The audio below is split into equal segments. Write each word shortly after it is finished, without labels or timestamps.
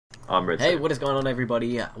I'm Red. Hey, what is going on,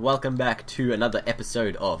 everybody? Welcome back to another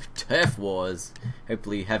episode of Turf Wars.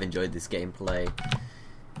 Hopefully you have enjoyed this gameplay,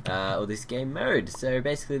 or this game mode. So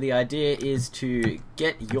basically the idea is to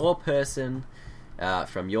get your person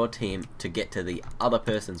from your team to get to the other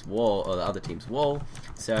person's wall, or the other team's wall,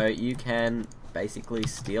 so you can basically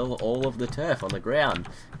steal all of the turf on the ground.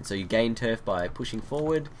 And so you gain turf by pushing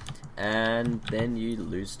forward, and then you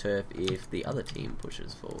lose turf if the other team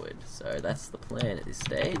pushes forward. So that's the plan at this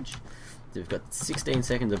stage. We've got 16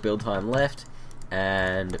 seconds of build time left,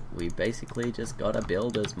 and we basically just gotta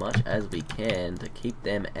build as much as we can to keep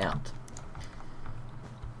them out.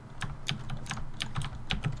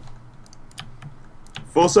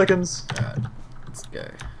 Four seconds. Alright, let's go.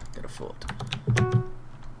 Get a fort.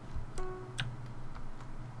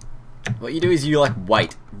 What you do is you like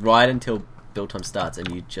wait right until build time starts,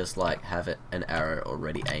 and you just like have an arrow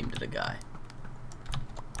already aimed at a guy.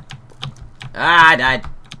 Ah, I died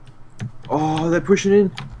Oh, they're pushing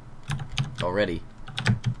in. already.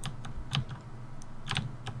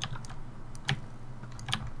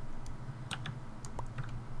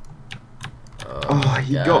 Oh,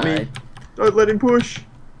 he got me. Don't let him push.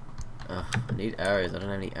 I need arrows. I don't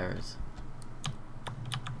have any arrows.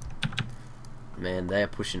 Man, they are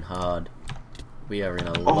pushing hard. We are in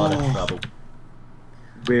a lot of trouble.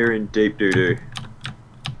 We're in deep doo-doo.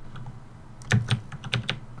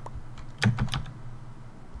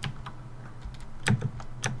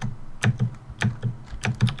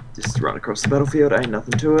 Just run across the battlefield, ain't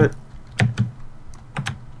nothing to it.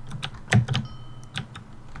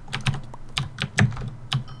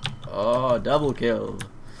 Oh, double kill.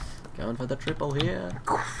 Going for the triple here.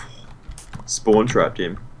 Spawn trapped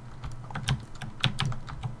him.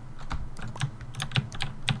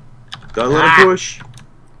 Don't let him push.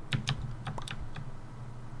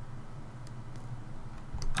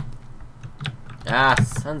 Ah,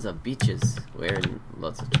 sons of bitches. We're in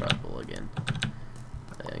lots of trouble again.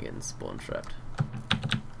 They are getting spawn trapped.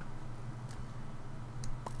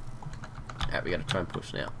 Alright, we gotta try and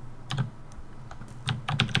push now.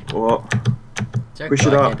 Oh, Is push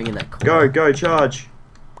it up. camping in that corner? Go, charge.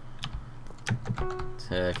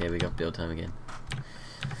 Okay, we got build time again.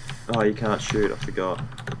 Oh, you can't shoot, I forgot.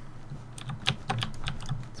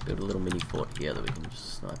 Let's build a little mini fort here that we can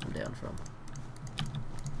just snipe them down from.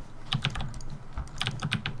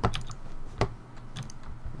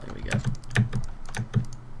 There we go.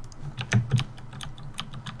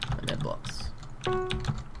 And their blocks.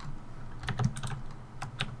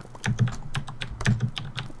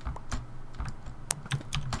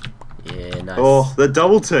 Yeah, nice. Oh, the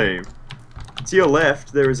double team. To your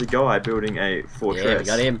left, there is a guy building a fortress. Yeah, we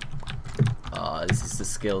got him. Oh, this is the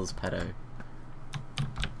skills, Pato.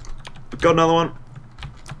 Got another one.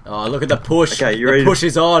 Oh, look at the push. Okay, you the ready? push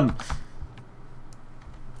is on.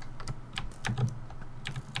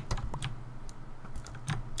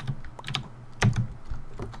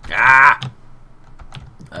 Ah!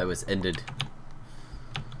 I was ended.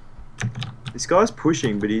 This guy's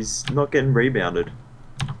pushing, but he's not getting rebounded.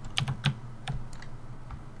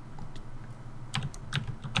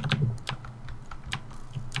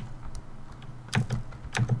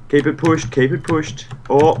 Keep it pushed, keep it pushed.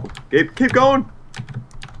 Oh, keep going.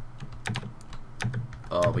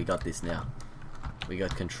 Oh, we got this now. We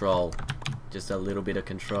got control. Just a little bit of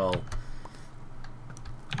control.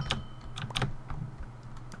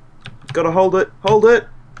 Gotta hold it, hold it.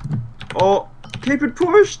 Oh, keep it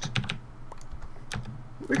pushed.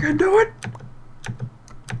 We can do it.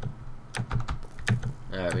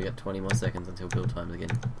 Alright, we got 20 more seconds until build time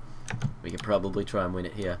again. We can probably try and win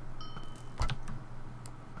it here.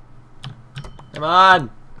 Come on!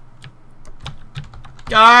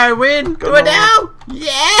 Go, win! Do it now!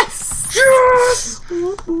 Yes! Yes!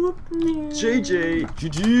 GG!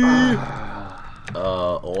 GG.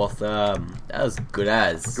 Oh, awesome. That was good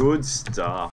as. Good stuff.